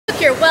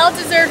your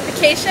well-deserved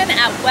vacation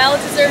at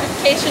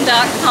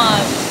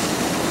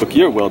WellDeservedVacation.com. Book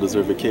your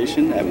well-deserved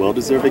vacation at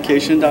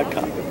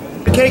WellDeservedVacation.com.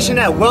 Vacation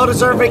at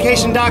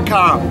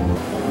WellDeservedVacation.com.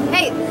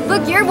 Hey,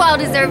 book your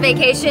well-deserved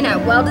vacation at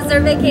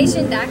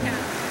WellDeservedVacation.com.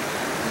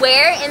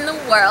 Where in the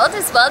world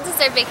is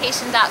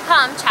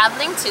WellDeservedVacation.com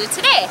traveling to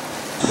today?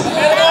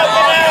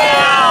 Panama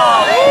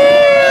Canal!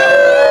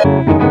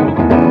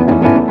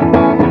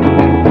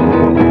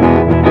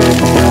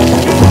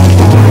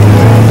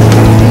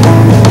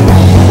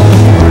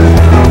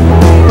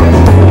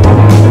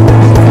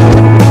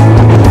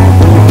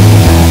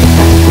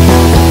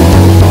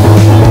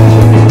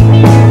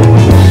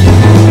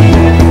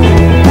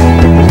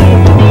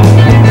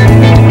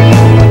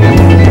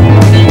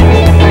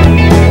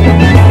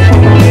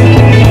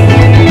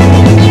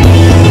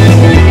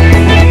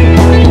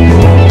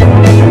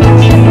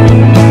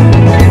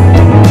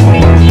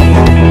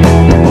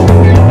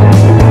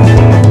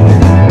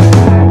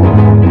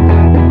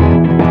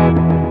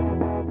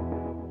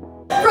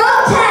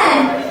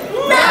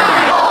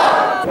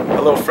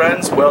 Hello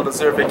friends,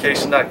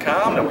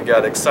 WellDeservedVacation.com, and we got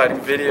an exciting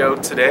video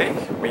today.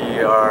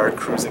 We are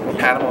cruising the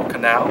Panama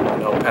Canal. I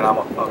know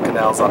Panama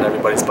Canal's on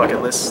everybody's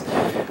bucket list.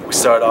 We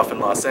started off in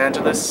Los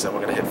Angeles, and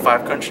we're going to hit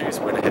 5 countries.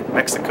 We're going to hit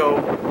Mexico,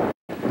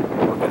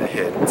 we're going to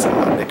hit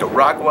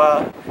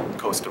Nicaragua,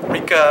 Costa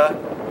Rica,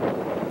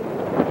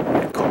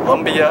 and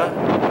Colombia,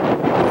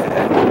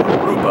 and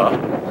Aruba,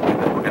 and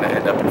then we're going to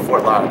end up in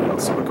Fort Lauderdale.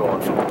 So we're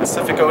going from the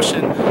Pacific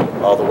Ocean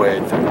all the way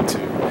through to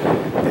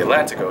the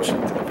Atlantic Ocean,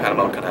 to the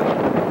Panama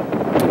Canal.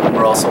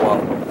 We're also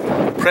on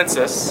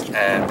Princess,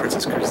 and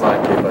Princess Cruise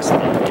Line gave us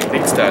the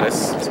elite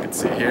status. As you can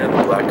see here,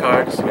 the black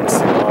card. You're going to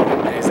see all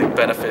the amazing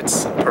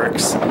benefits and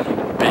perks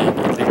of being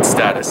elite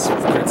status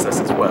with Princess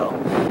as well.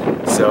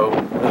 So,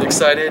 really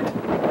excited.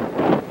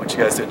 I want you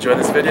guys to enjoy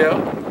this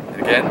video.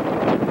 And again,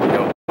 you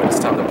know, when it's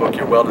time to book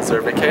your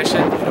well-deserved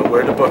vacation, you know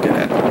where to book it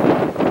at.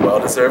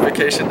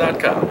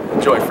 WellDeservedVacation.com.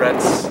 Enjoy,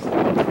 friends.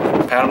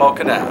 Panama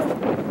Canal.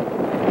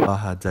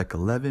 Baja Deck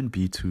 11,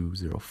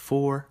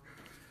 B204.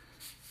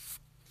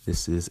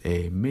 This is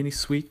a mini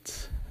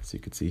suite, as you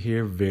can see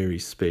here, very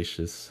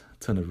spacious,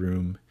 ton of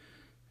room,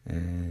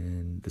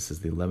 and this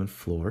is the 11th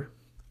floor.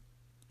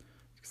 You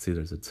can see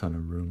there's a ton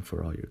of room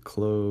for all your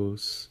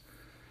clothes,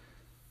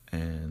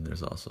 and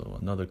there's also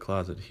another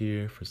closet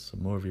here for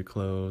some more of your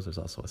clothes. There's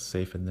also a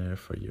safe in there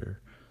for your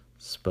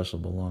special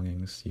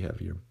belongings. You have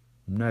your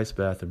nice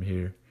bathroom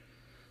here,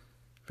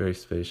 very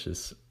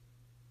spacious,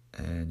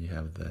 and you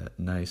have that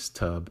nice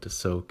tub to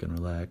soak and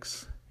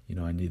relax. You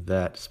know, I need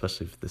that,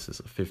 especially if this is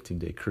a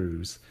 15-day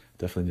cruise.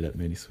 Definitely need that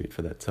mini suite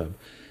for that tub.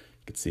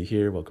 You can see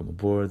here, welcome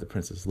aboard, the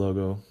Princess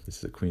logo. This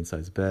is a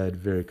queen-size bed,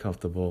 very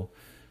comfortable.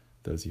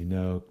 Those of you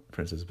know,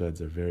 Princess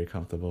beds are very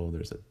comfortable.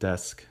 There's a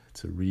desk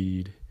to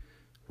read,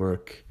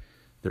 work.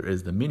 There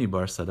is the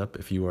minibar setup.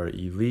 If you are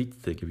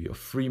elite, they give you a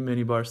free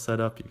minibar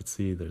setup. You can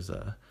see there's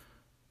a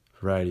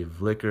variety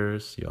of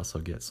liquors. You also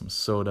get some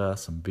soda,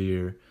 some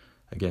beer.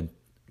 Again,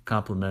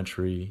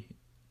 complimentary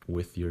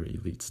with your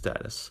elite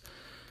status.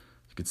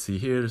 You can see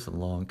here, there's a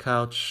long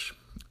couch.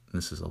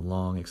 This is a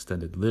long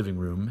extended living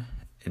room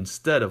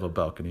instead of a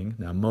balcony.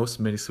 Now, most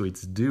mini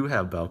suites do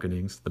have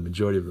balconies. The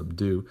majority of them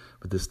do,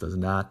 but this does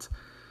not.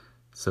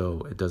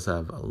 So it does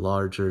have a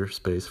larger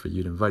space for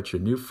you to invite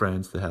your new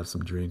friends to have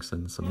some drinks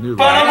and some new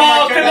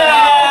Panama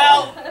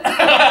Canal!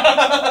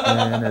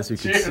 And as you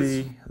can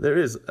see, there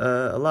is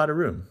a lot of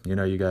room. You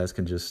know, you guys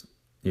can just,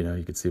 you know,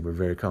 you can see we're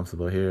very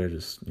comfortable here,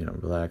 just, you know,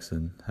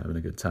 relaxing, having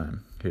a good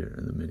time here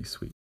in the mini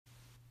suite.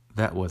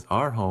 That was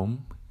our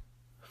home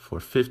for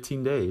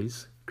 15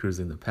 days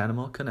cruising the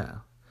Panama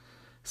Canal.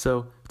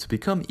 So to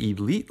become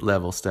elite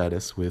level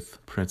status with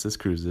Princess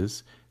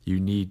Cruises, you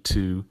need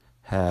to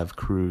have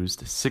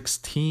cruised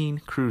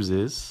 16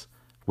 cruises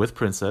with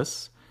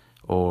Princess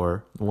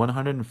or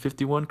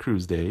 151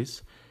 cruise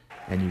days,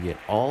 and you get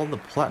all the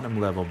platinum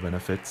level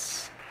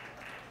benefits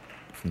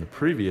from the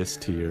previous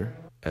tier,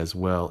 as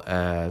well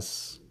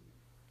as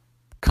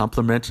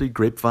complimentary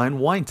grapevine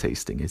wine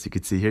tasting. As you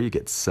can see here, you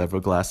get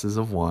several glasses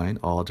of wine,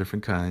 all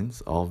different kinds,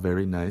 all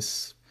very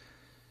nice,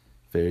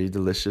 very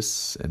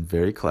delicious, and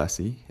very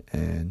classy,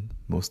 and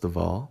most of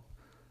all,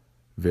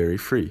 very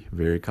free,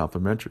 very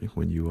complimentary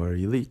when you are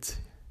elite.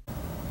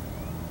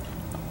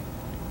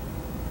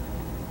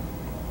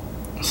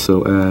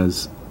 So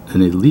as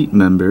an elite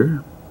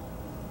member,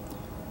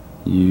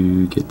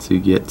 you get to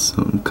get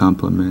some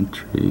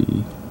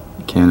complimentary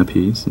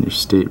canopies in your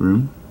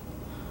stateroom.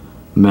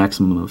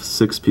 Maximum of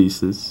 6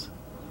 pieces,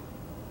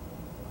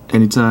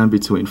 anytime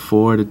between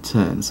 4 to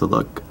 10. So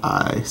look,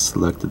 I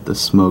selected the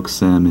smoked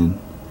salmon,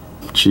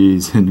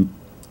 cheese and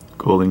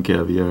golden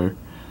caviar,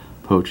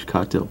 poached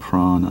cocktail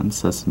prawn on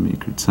sesame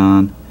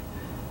crouton,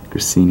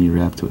 grissini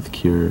wrapped with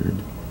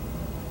cured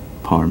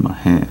Parma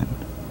ham.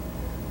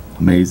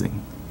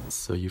 Amazing.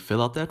 So you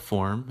fill out that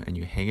form and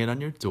you hang it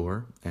on your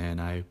door, and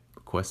I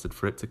requested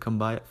for it to come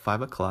by at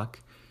 5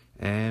 o'clock,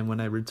 and when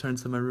I returned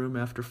to my room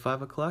after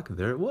 5 o'clock,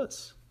 there it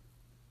was.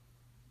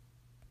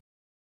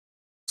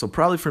 So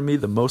probably for me,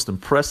 the most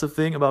impressive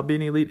thing about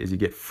being elite is you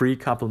get free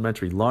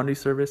complimentary laundry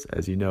service.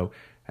 As you know,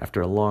 after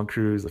a long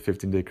cruise, a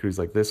 15-day cruise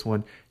like this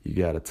one, you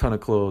got a ton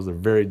of clothes. They're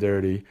very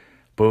dirty.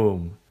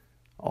 Boom.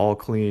 All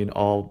clean,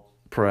 all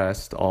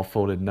pressed, all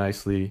folded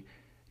nicely. You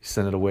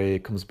send it away.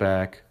 It comes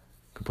back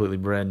completely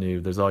brand new.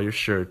 There's all your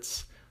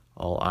shirts,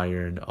 all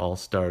ironed, all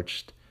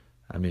starched.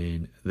 I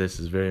mean, this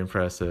is very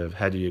impressive.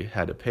 Had you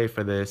had to pay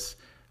for this,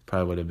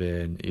 probably would have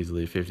been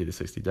easily $50 to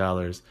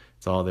 $60.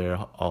 It's all there,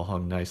 all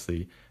hung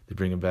nicely. They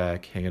bring it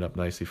back, hang it up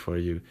nicely for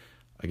you.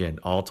 Again,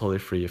 all totally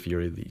free if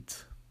you're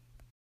elite.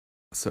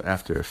 So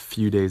after a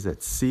few days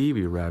at sea,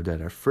 we arrived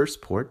at our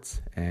first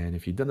port. And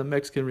if you've done the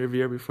Mexican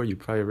Riviera before, you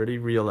probably already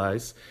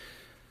realize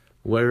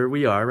where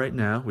we are right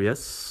now.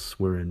 Yes,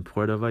 we're in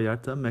Puerto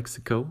Vallarta,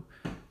 Mexico.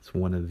 It's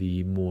one of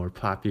the more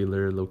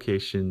popular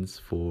locations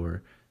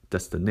for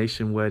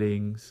destination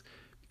weddings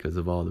because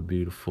of all the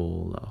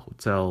beautiful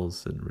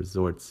hotels and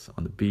resorts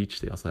on the beach.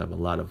 They also have a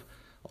lot of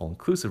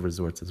all-inclusive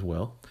resorts as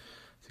well.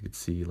 So you can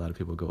see a lot of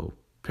people go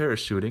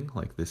parachuting,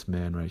 like this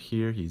man right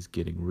here. He's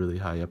getting really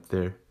high up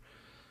there.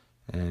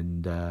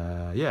 And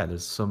yeah,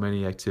 there's so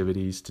many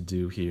activities to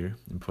do here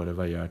in Puerto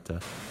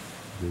Vallarta.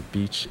 The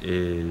beach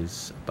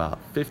is about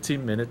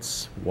 15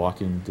 minutes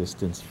walking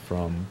distance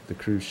from the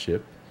cruise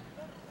ship.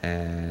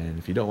 And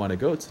if you don't want to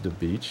go to the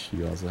beach,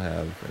 you also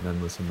have an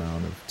endless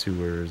amount of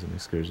tours and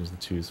excursions to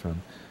choose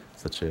from,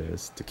 such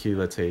as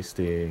tequila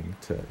tasting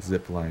to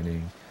zip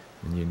lining,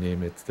 and you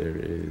name it. There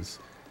is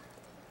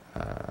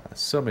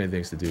so many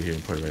things to do here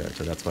in Puerto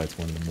Vallarta. That's why it's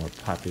one of the more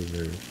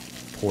popular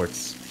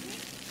ports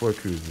for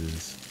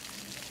cruises,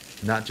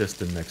 not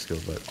just in Mexico,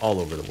 but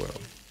all over the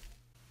world.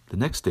 The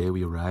next day,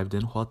 we arrived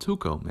in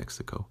Huatulco,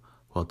 Mexico.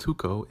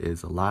 Huatulco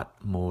is a lot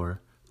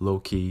more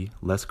low-key,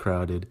 less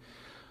crowded,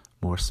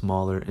 more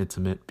smaller,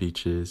 intimate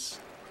beaches,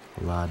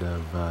 a lot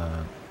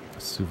of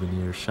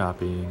souvenir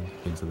shopping,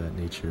 things of that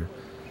nature.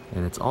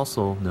 And it's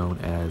also known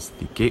as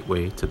the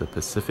gateway to the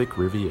Pacific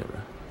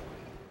Riviera.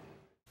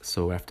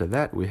 So after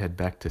that, we head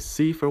back to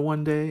sea for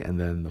one day, and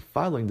then the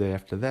following day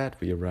after that,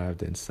 we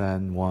arrived in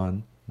San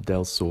Juan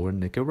del Sur,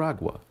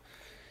 Nicaragua.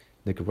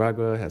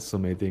 Nicaragua has so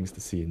many things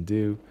to see and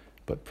do,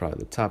 but probably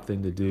the top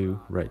thing to do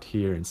right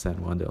here in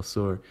San Juan del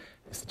Sur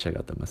is to check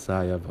out the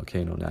Masaya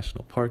Volcano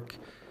National Park.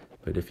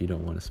 But if you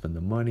don't want to spend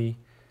the money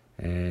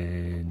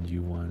and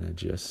you want to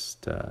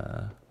just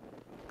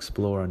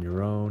explore on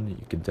your own,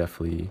 you can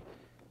definitely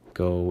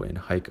go and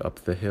hike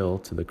up the hill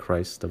to the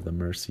Christ of the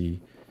Mercy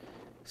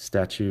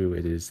statue.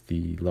 It is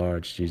the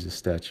large Jesus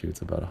statue.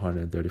 It's about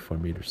 134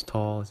 meters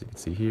tall, as you can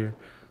see here.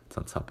 It's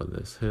on top of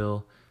this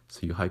hill.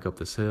 So you hike up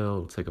this hill.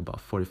 It'll take about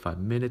 45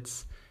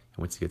 minutes.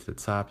 And once you get to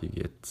the top, you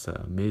get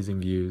amazing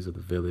views of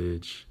the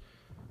village,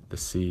 the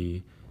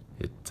sea.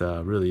 It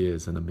really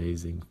is an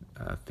amazing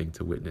thing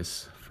to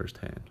witness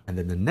firsthand. And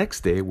then the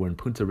next day, we're in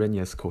Punta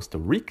Arenas, Costa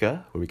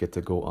Rica, where we get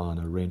to go on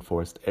a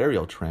rainforest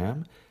aerial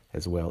tram,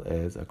 as well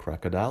as a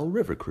crocodile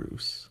river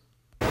cruise.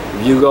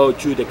 If you go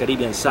to the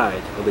Caribbean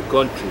side of the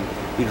country,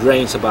 it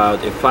rains about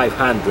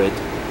 500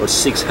 or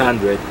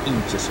 600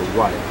 inches of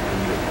water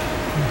a year.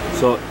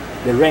 So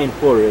the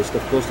rainforest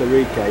of Costa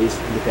Rica is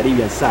in the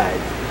Caribbean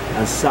side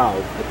and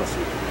south the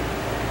Pacific.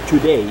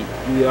 Today,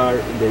 we are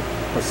in the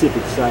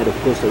Pacific side of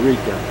Costa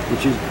Rica,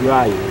 which is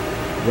drier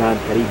than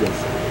Caribbean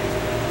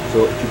side.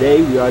 So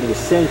today we are in the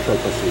central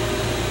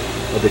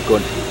Pacific of the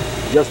country,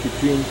 just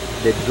between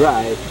the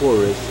dry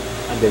forest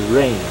and the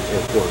rain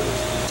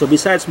forest. So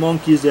besides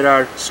monkeys, there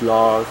are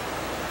sloths,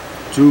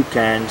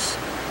 toucans,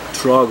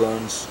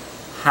 trogons,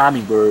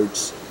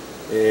 hummingbirds,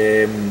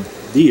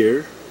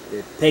 deer,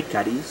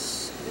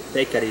 peccaries.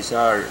 The peccaries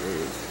are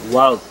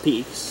wild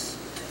pigs.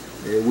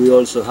 We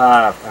also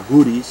have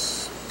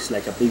agoutis. It's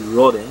like a big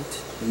rodent.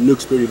 It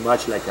looks pretty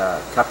much like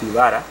a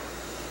capybara.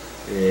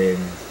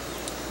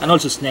 And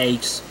also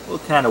snakes, all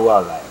kind of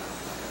wildlife.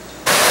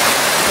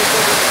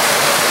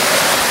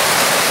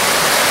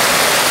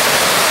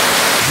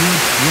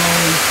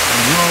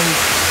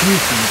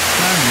 Cruising,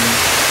 expanding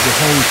the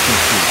whole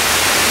circuit,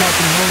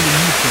 stopping all the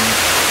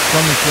nutrients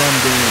coming from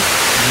the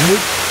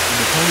root of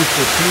the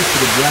Hollister tree to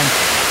the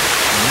branches.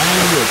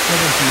 90 or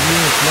 70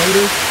 years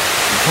later,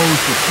 the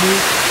Hollister tree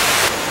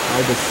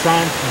are the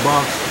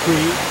sandbox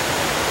tree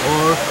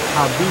or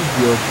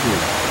Habibio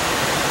tree.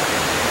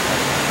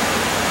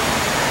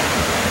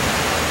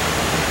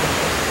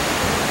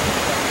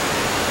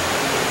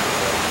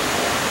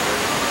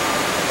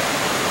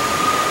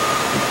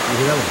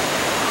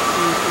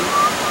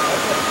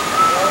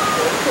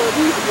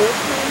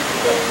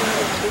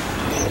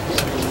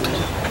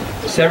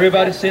 Has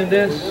everybody seen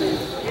this?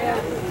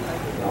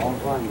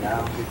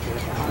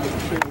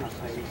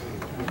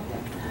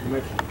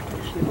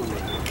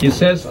 He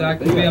says that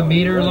could be a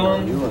meter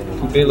long,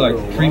 could be like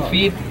 3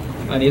 feet,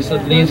 and it's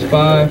at least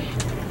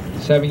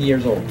 5-7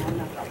 years old.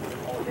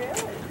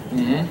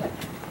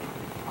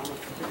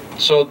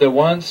 So the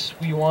ones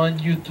we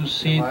want you to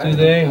see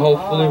today,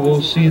 hopefully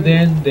we'll see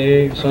them.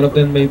 Some of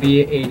them may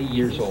be 80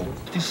 years old.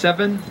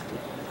 57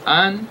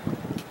 and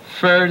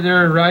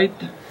further right,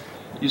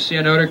 You see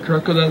another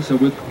crocodile that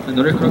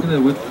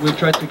we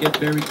try to get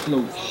very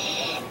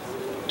close.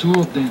 2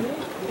 of them.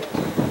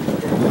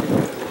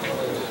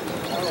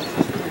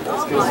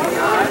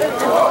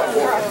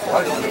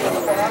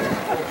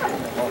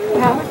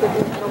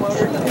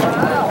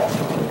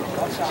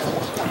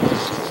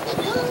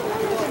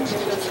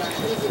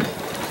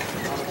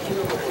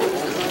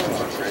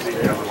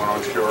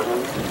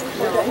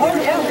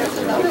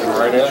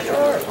 Right in.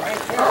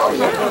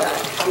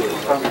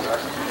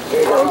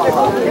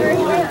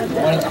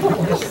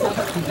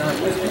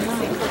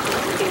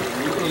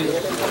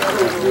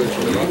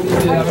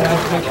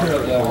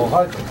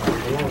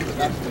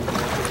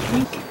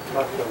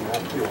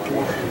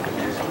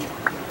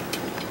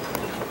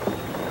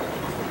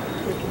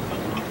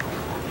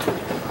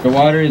 The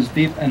water is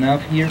deep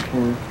enough here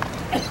for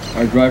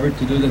our driver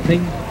to do the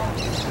thing.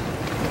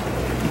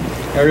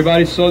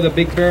 Everybody saw the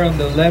big bear on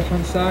the left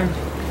hand side.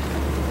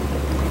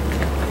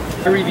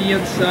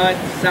 Caribbean side,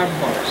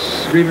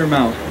 sandbars, river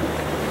mouth.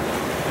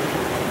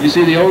 You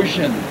see the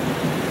ocean.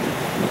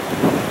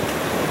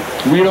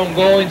 We don't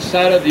go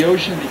inside of the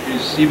ocean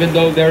because even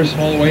though there are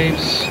small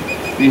waves,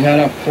 we had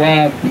a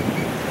flat.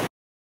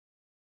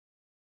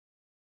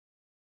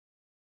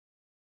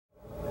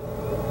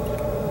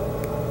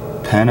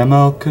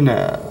 Panama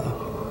Canal.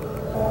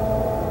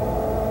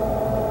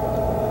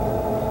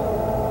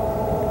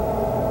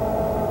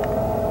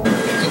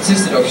 It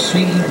consisted of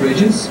swinging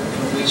bridges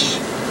from which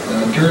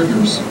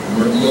girders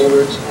were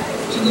lowered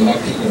to the lock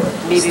floor.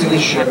 Steel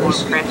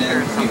shutters could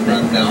then be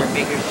run down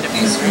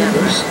these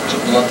girders to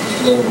block the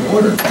flow of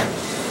water.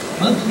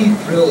 Monthly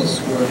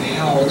drills were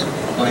held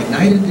by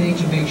night and day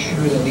to make sure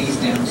that these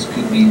dams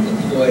could be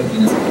deployed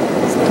in a...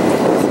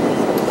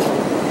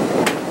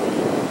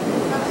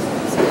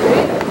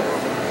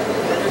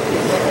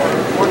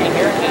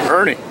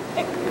 Ernie.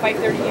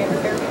 5:30 here.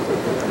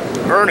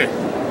 Ernie.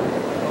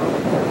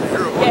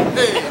 Yeah.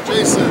 Hey,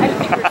 Jason. I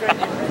think we're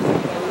joining.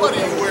 What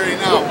are you wearing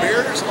now?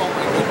 Bears? Oh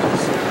my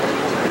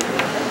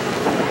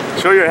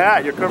goodness. Show your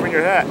hat. You're covering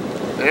your hat.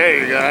 There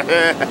you go.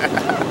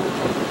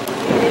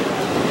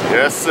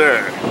 Yes,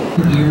 sir.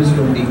 Years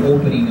from the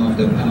opening of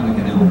the Panama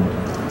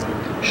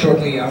Canal.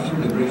 Shortly after,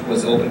 the bridge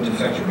was opened to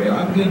factory.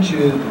 I'm going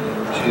to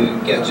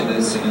get to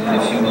this in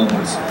a few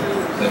moments.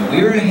 But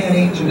we're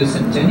heading to the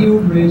Centennial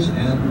Bridge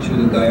and to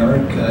the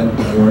Galliard Cut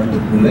or the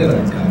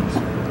Bulera Cut.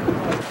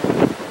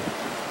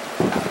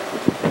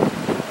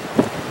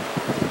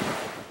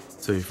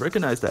 So you've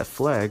recognized that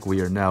flag.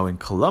 We are now in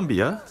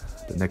Colombia.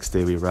 The next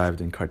day we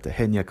arrived in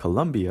Cartagena,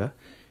 Colombia.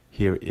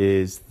 Here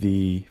is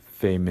the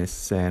famous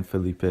San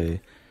Felipe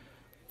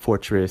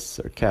fortress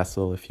or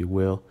castle, if you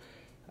will.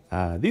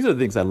 These are the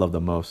things I love the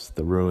most.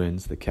 The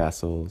ruins, the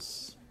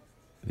castles,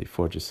 the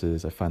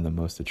fortresses. I find them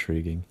most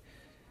intriguing.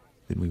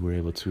 Then we were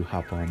able to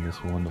hop on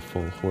this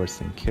wonderful horse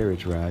and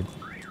carriage ride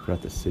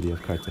throughout the city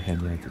of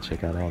Cartagena to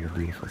check out all the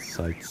beautiful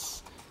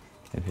sights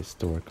and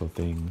historical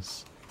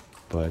things.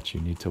 But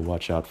you need to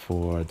watch out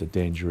for the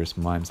dangerous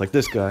mimes like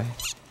this guy.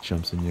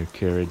 Jumps in your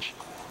carriage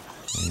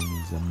and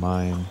he's a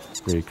mime,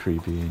 very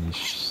creepy, and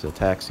he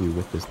attacks you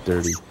with this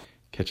dirty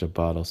ketchup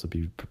bottle, so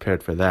be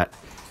prepared for that.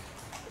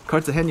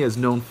 Cartagena is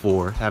known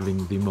for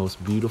having the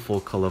most beautiful,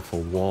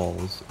 colorful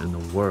walls in the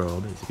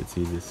world. As you can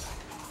see, these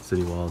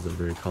city walls are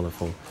very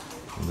colorful.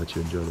 I'll let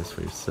you enjoy this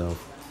for yourself.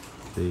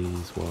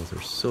 These walls are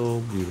so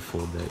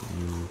beautiful that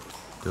you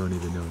don't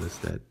even notice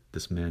that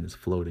this man is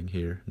floating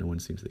here. No one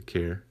seems to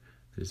care.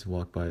 They just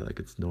walk by like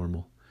it's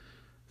normal.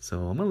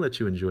 So I'm gonna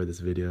let you enjoy this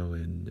video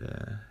and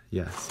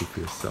yeah, see for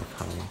yourself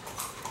how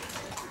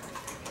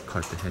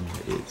Cartagena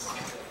is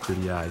through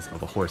the eyes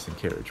of a horse and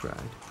carriage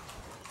ride.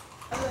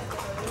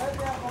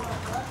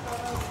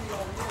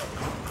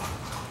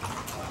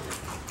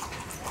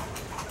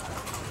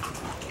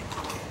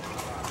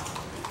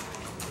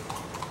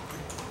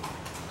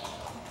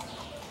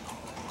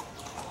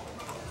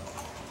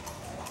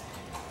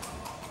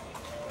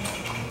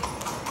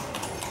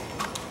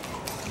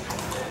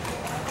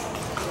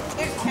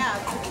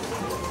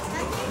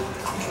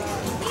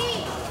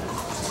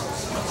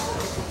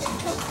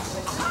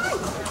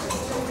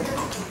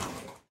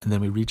 And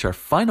then we reach our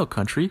final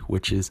country,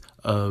 which is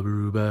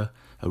Aruba.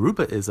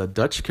 Aruba is a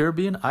Dutch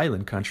Caribbean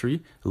island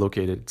country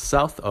located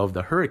south of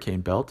the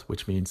hurricane belt,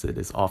 which means it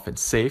is often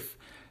safe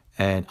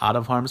and out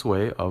of harm's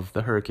way of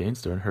the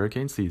hurricanes during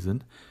hurricane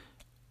season.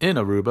 In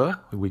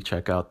Aruba, we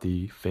check out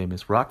the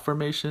famous rock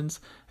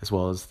formations, as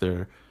well as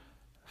their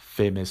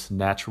famous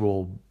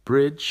natural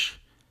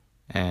bridge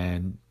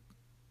and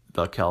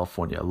the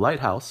California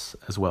Lighthouse,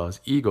 as well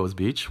as Eagles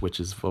Beach, which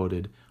is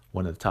voted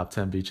one of the top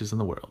 10 beaches in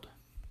the world.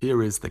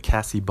 Here is the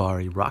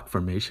Casibari rock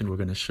formation. We're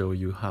going to show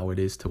you how it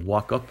is to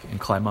walk up and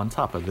climb on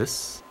top of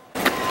this.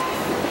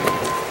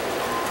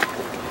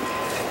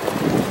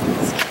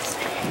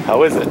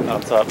 How is it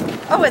on top?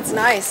 Oh, it's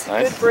nice.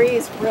 Good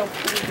breeze, real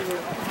easy.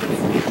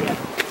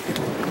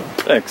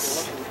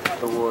 Thanks.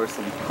 There were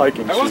some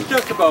hiking shoes. I was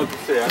just about to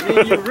say, I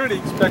mean, you really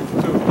expected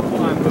to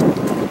climb them.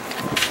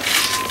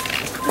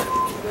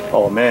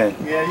 Oh man.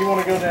 Yeah, you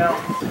want to go down?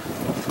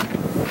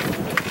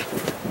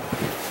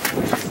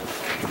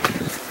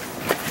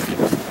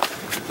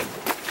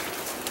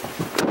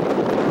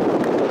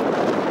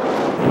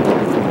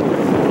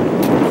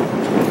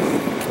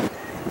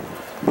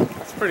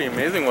 pretty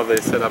amazing what they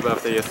set up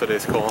after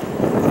yesterday's call.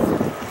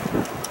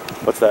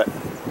 What's that?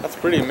 That's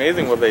pretty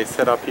amazing what they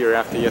set up here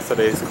after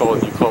yesterday's call,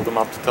 and you called them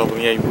up to tell them,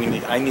 yeah,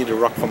 I need a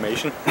rock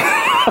formation.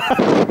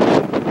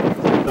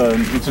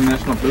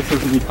 International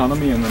business and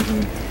economy, and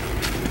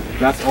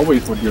that's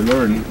always what you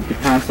learn. It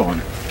depends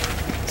on.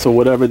 So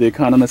whatever the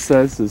economist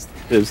says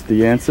is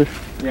the answer?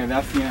 Yeah,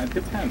 that's the answer.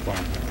 It depends on.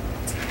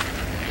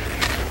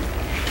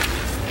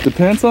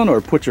 Depends on, or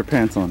put your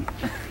pants on?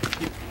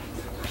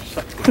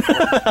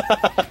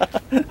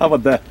 How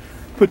about that?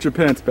 Put your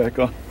pants back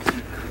on.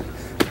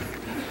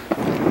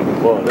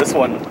 Whoa, this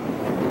one,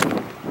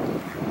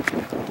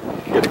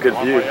 you get a good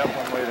view. One way up,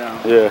 one way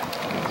down. Yeah.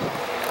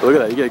 Look at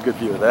that, you get a good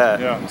view of that.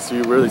 Yeah. So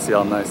you really see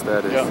how nice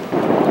that is. Yeah.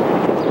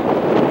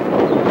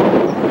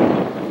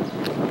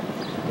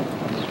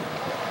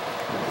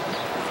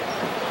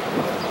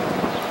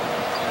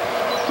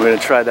 We're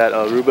gonna try that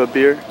Aruba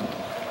beer.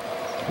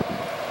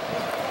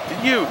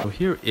 So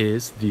here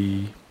is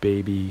the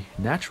baby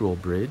natural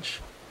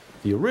bridge.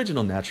 The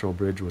original natural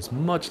bridge was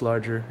much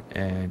larger,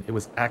 and it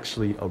was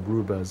actually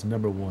Aruba's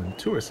 #1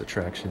 tourist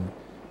attraction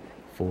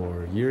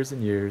for years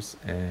and years,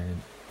 and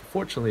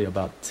fortunately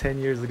about 10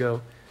 years ago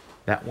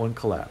that one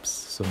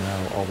collapsed. So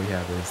now all we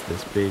have is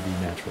this baby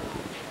natural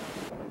bridge.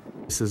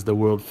 This is the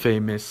world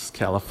famous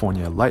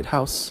California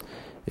lighthouse.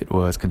 It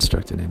was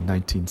constructed in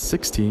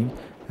 1916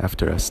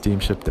 after a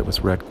steamship that was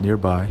wrecked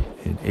nearby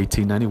in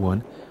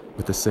 1891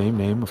 with the same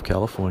name of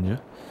California.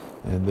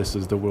 And this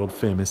is the world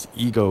famous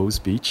Egos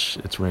Beach.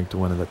 It's ranked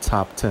one of the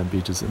top 10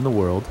 beaches in the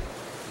world.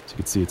 So you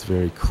can see it's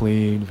very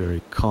clean,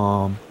 very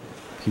calm,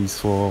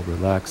 peaceful,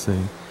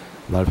 relaxing.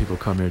 A lot of people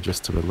come here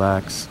just to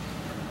relax.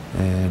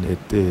 And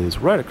it is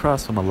right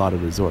across from a lot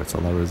of resorts. A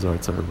lot of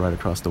resorts are right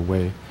across the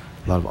way.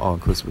 A lot of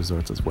all-inclusive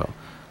resorts as well.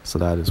 So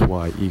that is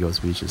why Egos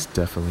Beach is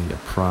definitely a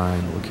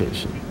prime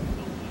location.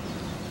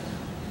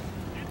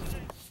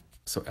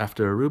 So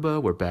after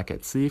Aruba, we're back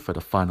at sea for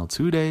the final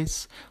 2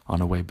 days on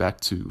our way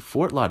back to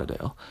Fort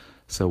Lauderdale.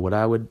 So what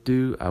I would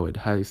do, I would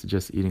highly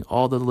suggest eating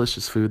all the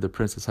delicious food the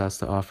Princess has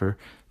to offer.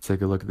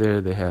 Take a look there.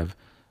 They have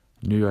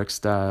New York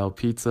style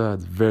pizza.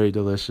 It's very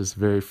delicious,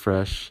 very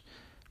fresh.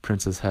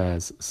 Princess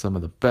has some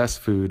of the best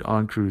food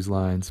on cruise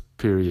lines,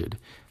 period.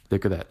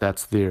 Look at that.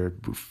 That's their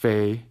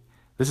buffet.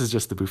 This is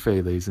just the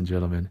buffet, ladies and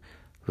gentlemen.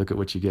 Look at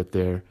what you get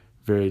there.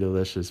 Very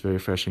delicious, very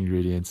fresh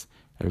ingredients.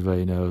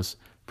 Everybody knows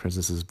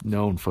Princess is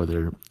known for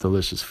their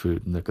delicious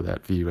food. And look at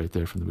that view right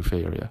there from the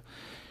buffet area.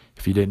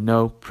 If you didn't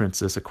know,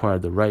 Princess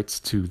acquired the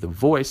rights to The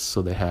Voice,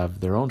 so they have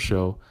their own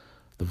show,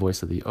 The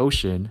Voice of the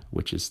Ocean,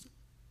 which is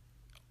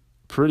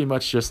pretty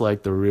much just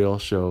like the real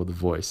show, The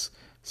Voice.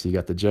 So you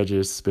got the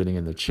judges spinning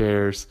in the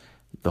chairs,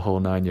 the whole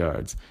 9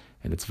 yards.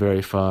 And it's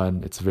very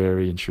fun. It's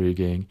very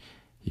intriguing.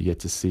 You get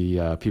to see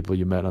people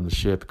you met on the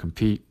ship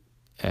compete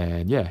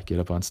and, yeah, get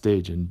up on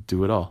stage and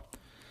do it all.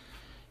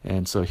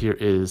 And so here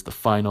is the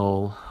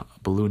final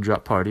balloon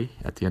drop party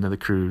at the end of the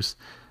cruise.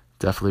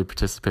 Definitely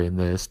participate in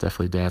this.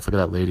 Definitely dance. Look at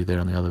that lady there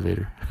on the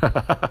elevator.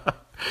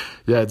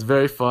 Yeah, it's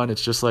very fun.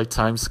 It's just like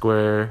Times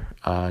Square,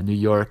 New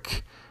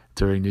York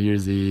during New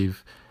Year's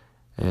Eve.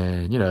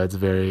 And, it's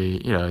very,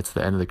 it's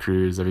the end of the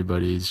cruise.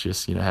 Everybody's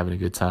just, having a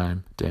good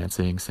time,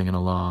 dancing, singing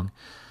along.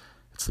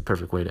 It's the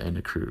perfect way to end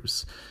a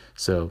cruise.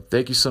 So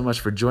thank you so much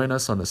for joining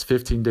us on this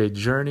 15-day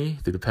journey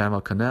through the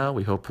Panama Canal.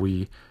 We hope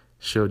we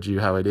showed you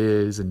how it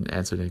is and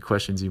answered any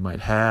questions you might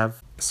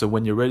have. So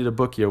when you're ready to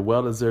book your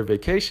well-deserved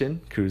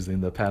vacation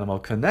cruising the Panama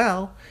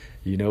Canal,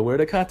 you know where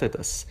to contact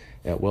us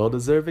at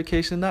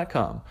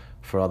WellDeservedVacation.com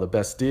for all the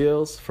best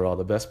deals, for all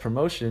the best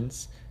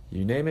promotions.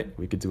 You name it,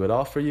 we could do it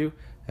all for you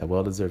at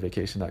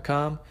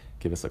WellDeservedVacation.com.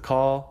 Give us a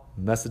call,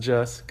 message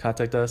us,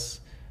 contact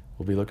us.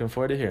 We'll be looking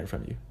forward to hearing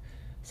from you.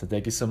 So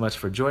thank you so much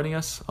for joining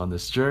us on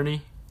this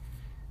journey,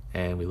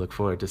 and we look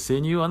forward to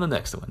seeing you on the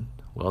next one.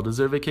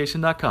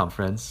 WellDeservedVacation.com,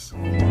 friends.